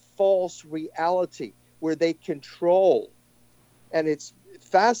to a false reality where they control. And it's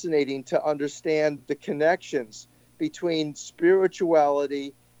fascinating to understand the connections between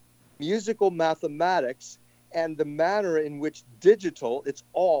spirituality, musical mathematics, and the manner in which digital, it's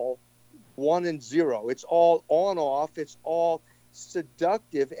all 1 and 0. It's all on off. It's all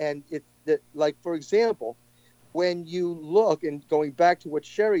seductive. And like, for example, when you look, and going back to what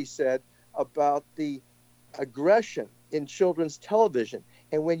Sherri said about the aggression in children's television,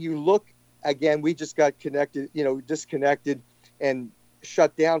 and when you look, again, we just got disconnected and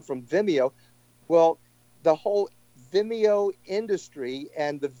shut down from Vimeo. Well, the whole Vimeo industry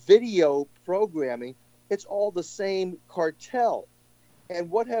and the video programming, it's all the same cartel. And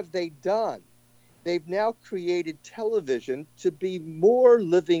what have they done? They've now created television to be more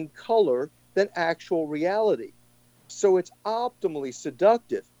living color than actual reality. So it's optimally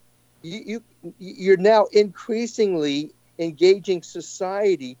seductive. You're now increasingly engaging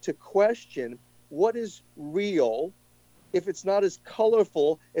society to question what is real. If it's not as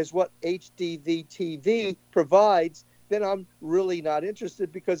colorful as what HDV TV provides, then I'm really not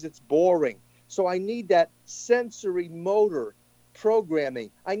interested because it's boring. So I need that sensory motor programming.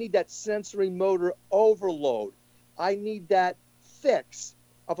 I need that sensory motor overload. I need that fix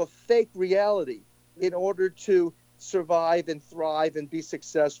of a fake reality in order to survive and thrive and be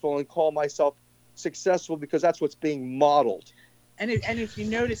successful and call myself successful, because that's what's being modeled. And if you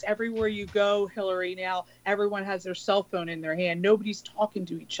notice, everywhere you go, Hillary, now everyone has their cell phone in their hand. Nobody's talking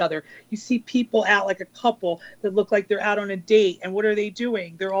to each other. You see people out like a couple that look like they're out on a date, and what are they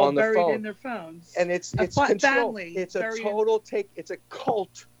doing? They're all buried in their phones. And it's control. Family. It's a total take. It's a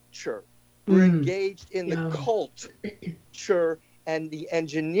culture. We're engaged in the culture and the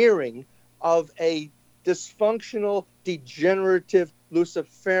engineering of a dysfunctional, degenerative,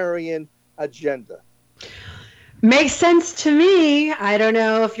 Luciferian agenda. Makes sense to me. I don't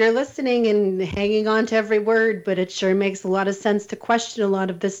know if you're listening and hanging on to every word, but it sure makes a lot of sense to question a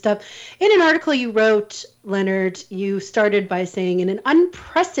lot of this stuff. In an article you wrote, Leonard, you started by saying, in an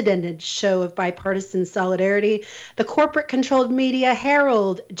unprecedented show of bipartisan solidarity, the corporate-controlled media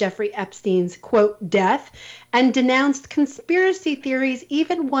heralded Jeffrey Epstein's, quote, death, and denounced conspiracy theories,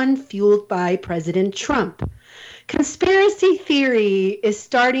 even one fueled by President Trump. Conspiracy theory is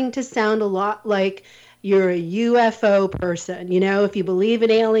starting to sound a lot like you're a UFO person. If you believe in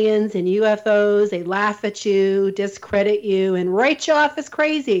aliens and UFOs, they laugh at you, discredit you, and write you off as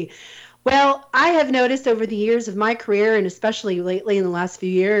crazy. Well, I have noticed over the years of my career, and especially lately in the last few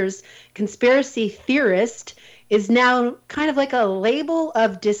years, conspiracy theorist is now kind of like a label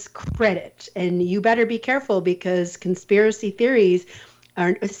of discredit. And you better be careful, because conspiracy theorists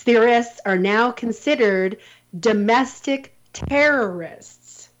are now considered domestic terrorists.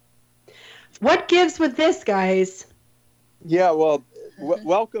 What gives with this, guys? Yeah, well,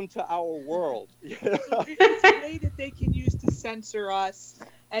 welcome to our world. It's a way that they can use to censor us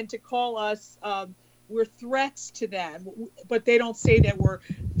and to call us, we're threats to them. But they don't say that we're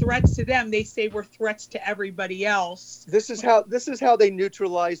threats to them. They say we're threats to everybody else. This is how they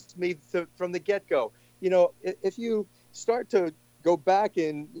neutralized me from the get-go. If you start to go back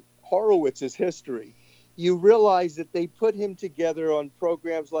in Horowitz's history, you realize that they put him together on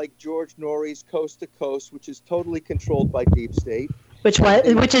programs like George Norrie's Coast to Coast, which is totally controlled by Deep State. Which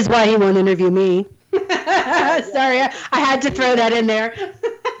is why he won't interview me. Sorry, I had to throw that in there.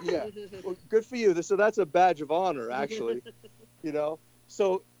 Yeah, well, good for you. So that's a badge of honor, actually.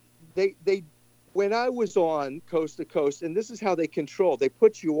 So they when I was on Coast to Coast, and this is how they control, they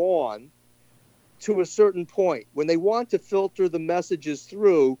put you on to a certain point. When they want to filter the messages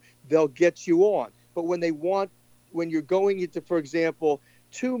through, they'll get you on. But when you're going into, for example,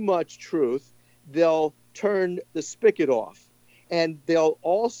 too much truth, they'll turn the spigot off. And they'll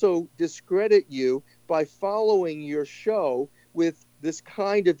also discredit you by following your show with this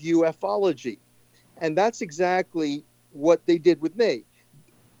kind of ufology. And that's exactly what they did with me.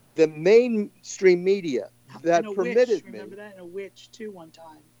 The mainstream media that permitted me. Remember that? And a witch, too, one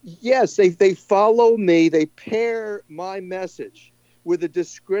time. Yes, they follow me. They pair my message with a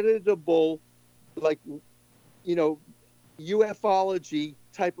discreditable, ufology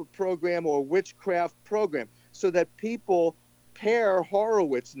type of program or witchcraft program, so that people pair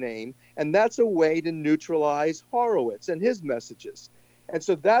Horowitz' name, and that's a way to neutralize Horowitz and his messages. And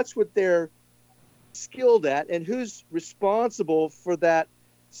so that's what they're skilled at. And who's responsible for that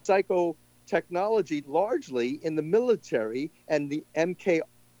psychotechnology largely in the military and the MK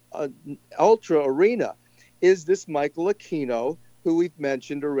Ultra arena is this Michael Aquino, who we've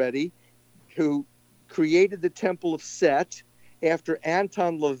mentioned already, who created the Temple of Set after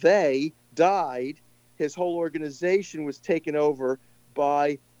Anton LaVey died. His whole organization was taken over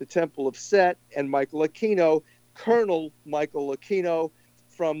by the Temple of Set, and Michael Aquino, Colonel Michael Aquino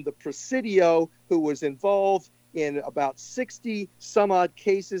from the Presidio, who was involved in about 60 some odd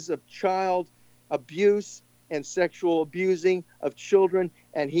cases of child abuse and sexual abusing of children,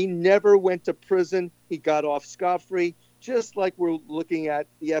 and he never went to prison. He got off scot-free, just like we're looking at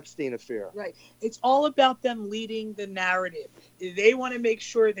the Epstein affair. Right. It's all about them leading the narrative. They want to make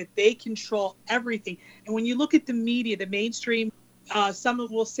sure that they control everything. And when you look at the media, the mainstream, some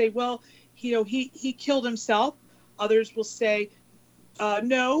will say, well, he killed himself. Others will say,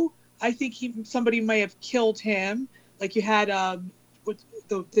 no, I think somebody may have killed him. Like you had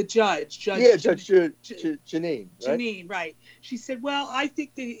the judge. Yeah, Judge Janine. Right? Janine, right. She said, well, I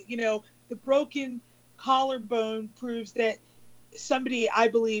think the broken collarbone proves that somebody, I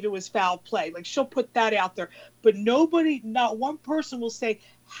believe it was foul play. Like she'll put that out there. But nobody, not one person will say,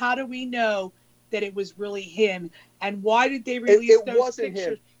 how do we know that it was really him? And why did they release those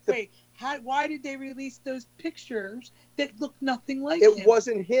pictures? Wait, why did they release those pictures that look nothing like him? It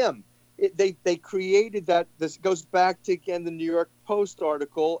wasn't him. They created that. This goes back to, again, the New York Post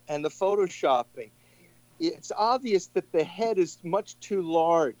article and the photoshopping. It's obvious that the head is much too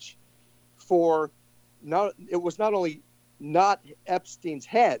large for it was not only not Epstein's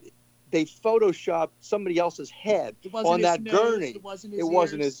head, they photoshopped somebody else's head on that gurney. It wasn't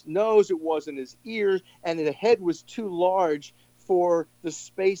his nose, it wasn't his ears, and the head was too large for the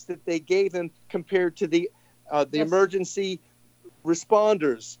space that they gave him compared to the emergency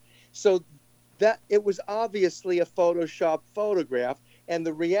responders. So that it was obviously a Photoshop photograph, and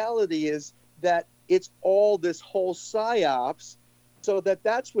the reality is that it's all this whole psyops, so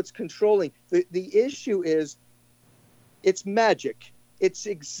that's what's controlling. The issue is it's magic. It's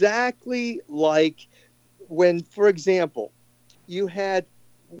exactly like when, for example,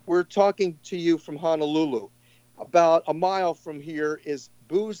 we're talking to you from Honolulu. About a mile from here is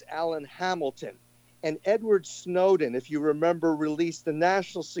Booz Allen Hamilton. And Edward Snowden, if you remember, released the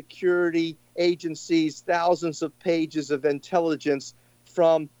National Security Agency's thousands of pages of intelligence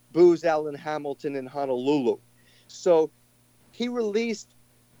from Booz Allen Hamilton in Honolulu. So he released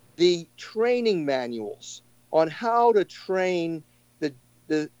the training manuals on how to train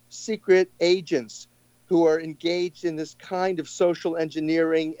the secret agents who are engaged in this kind of social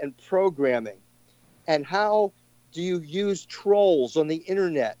engineering and programming. And how do you use trolls on the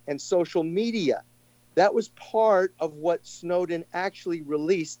internet and social media? That was part of what Snowden actually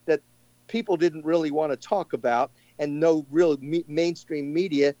released that people didn't really want to talk about, and no real mainstream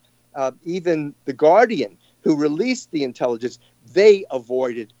media, even The Guardian, who released the intelligence, they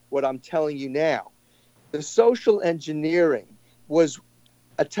avoided what I'm telling you now. The social engineering was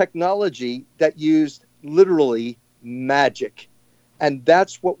a technology that used literally magic. And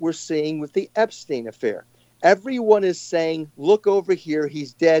that's what we're seeing with the Epstein affair. Everyone is saying, look over here,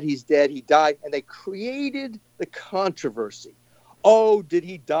 he's dead, he died. And they created the controversy. Oh, did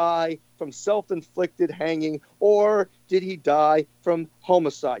he die from self-inflicted hanging, or did he die from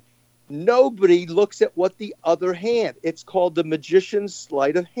homicide? Nobody looks at what the other hand. It's called the magician's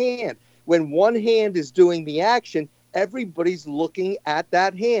sleight of hand. When one hand is doing the action, everybody's looking at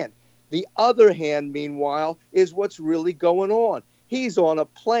that hand. The other hand, meanwhile, is what's really going on. He's on a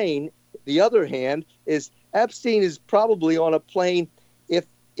plane. The other hand is Epstein is probably on a plane.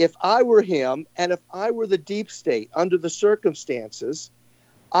 If I were him, and if I were the deep state under the circumstances,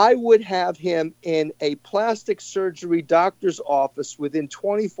 I would have him in a plastic surgery doctor's office within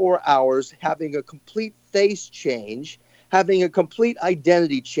 24 hours, having a complete face change, having a complete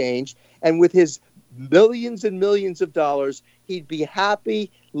identity change, and with his millions and millions of dollars, he'd be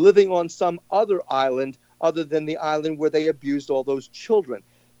happy living on some other island other than the island where they abused all those children.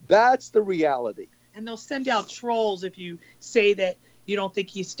 That's the reality. And they'll send out trolls if you say that you don't think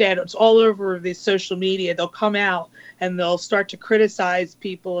he's dead. It's all over the social media. They'll come out and they'll start to criticize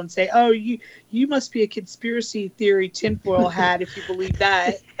people and say, "Oh, you must be a conspiracy theory tinfoil hat if you believe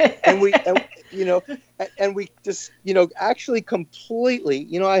that." and we just, actually completely,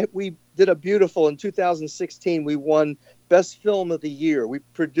 we did a beautiful, in 2016, we won Best Film of the Year. We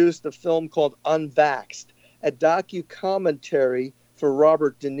produced a film called Unvaxxed, a docu-commentary for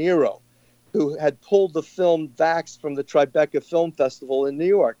Robert De Niro, who had pulled the film Vaxxed from the Tribeca Film Festival in New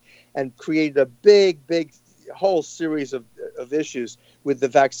York and created a big whole series of issues with the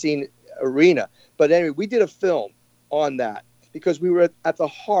vaccine arena. But anyway, we did a film on that because we were at the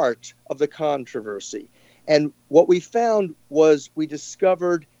heart of the controversy. And what we found was we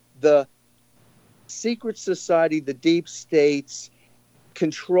discovered the secret society, the deep state's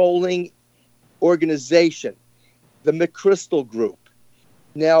controlling organization, the McChrystal Group.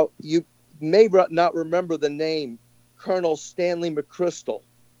 Now, you may not remember the name Colonel Stanley McChrystal.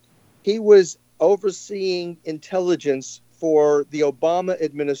 He was overseeing intelligence for the Obama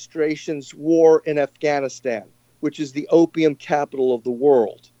administration's war in Afghanistan, which is the opium capital of the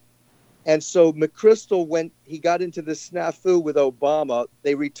world. And so McChrystal, he got into the snafu with Obama,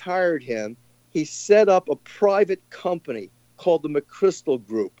 they retired him. He set up a private company called the McChrystal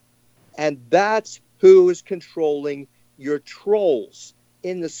Group. And that's who is controlling your trolls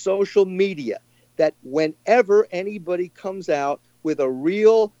in the social media, that whenever anybody comes out with a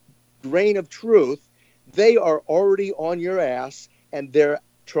real grain of truth, they are already on your ass and they're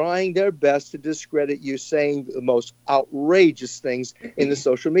trying their best to discredit you, saying the most outrageous things in the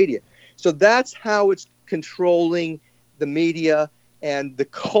social media. So that's how it's controlling the media and the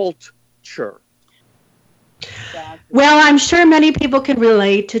culture. Well, I'm sure many people can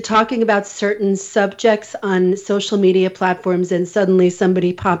relate to talking about certain subjects on social media platforms, and suddenly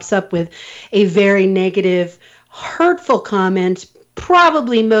somebody pops up with a very negative, hurtful comment,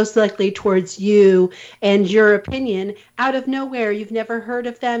 probably most likely towards you and your opinion, out of nowhere. You've never heard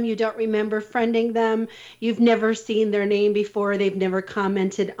of them. You don't remember friending them. You've never seen their name before. They've never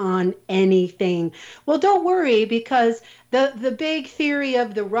commented on anything. Well, don't worry, because the big theory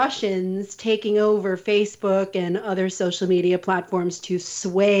of the Russians taking over Facebook and other social media platforms to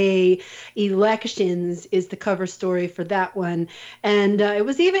sway elections is the cover story for that one. And it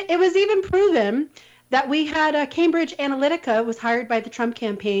was even proven that we had Cambridge Analytica was hired by the Trump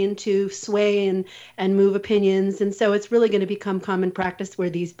campaign to sway and move opinions. And so it's really going to become common practice where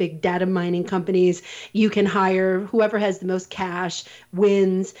these big data mining companies, you can hire whoever has the most cash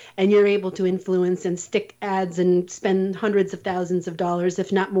wins, and you're able to influence and stick ads and spend hundreds of thousands of dollars,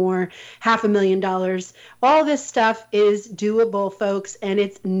 if not more, $500,000. All this stuff is doable, folks, and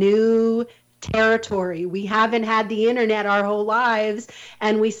it's new territory. We haven't had the internet our whole lives,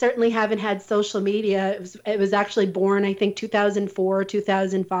 and we certainly haven't had social media. It was actually born, I think, 2004,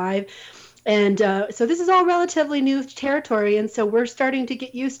 2005. And so this is all relatively new territory, and so we're starting to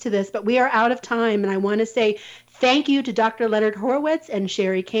get used to this, but we are out of time. And I want to say thank you to Dr. Leonard Horowitz and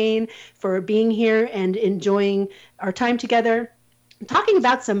Sherri Kane for being here and enjoying our time together, talking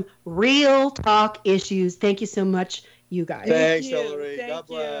about some real talk issues. Thank you so much, you guys. Thanks, Hillary. God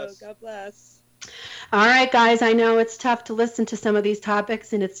bless. God bless. All right, guys, I know it's tough to listen to some of these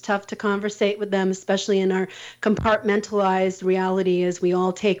topics, and it's tough to conversate with them, especially in our compartmentalized reality as we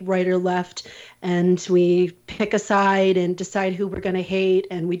all take right or left and we pick a side and decide who we're going to hate,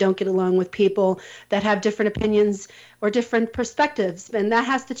 and we don't get along with people that have different opinions or different perspectives. And that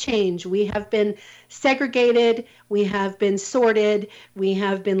has to change. We have been segregated, we have been sorted, we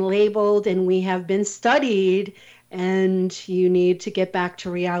have been labeled, and we have been studied. And you need to get back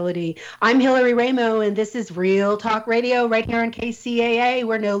to reality. I'm Hillary Raimo, and this is Real Talk Radio right here on KCAA,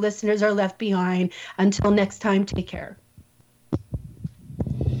 where no listeners are left behind. Until next time, take care.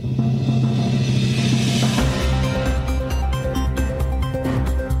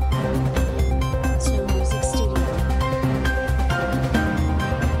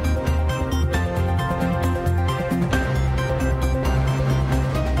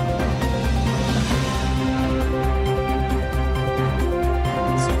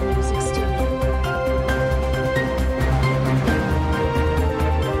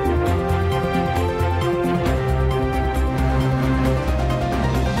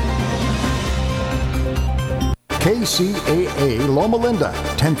 KCAA KCAA Loma Linda,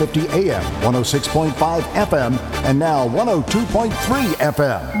 1050 AM, 106.5 FM, and now 102.3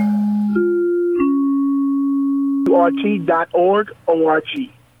 FM. URT.org.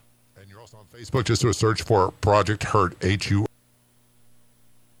 And you're also on Facebook. Just do a search for Project Hurt, HU.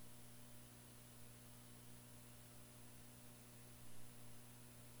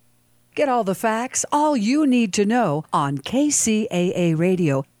 Get all the facts, all you need to know on KCAA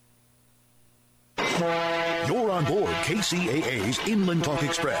Radio. You're on board KCAA's Inland Talk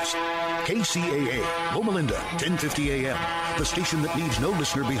Express. KCAA, Loma Linda, 1050 AM, the station that leaves no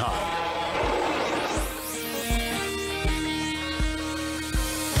listener behind.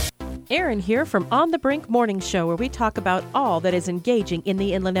 Erin here from On the Brink Morning Show, where we talk about all that is engaging in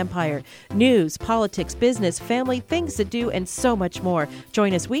the Inland Empire. News, politics, business, family, things to do, and so much more.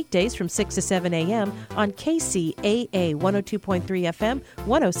 Join us weekdays from 6 to 7 a.m. on KCAA 102.3 FM,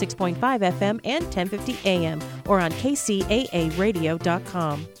 106.5 FM, and 1050 AM, or on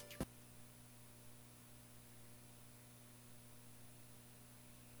kcaaradio.com.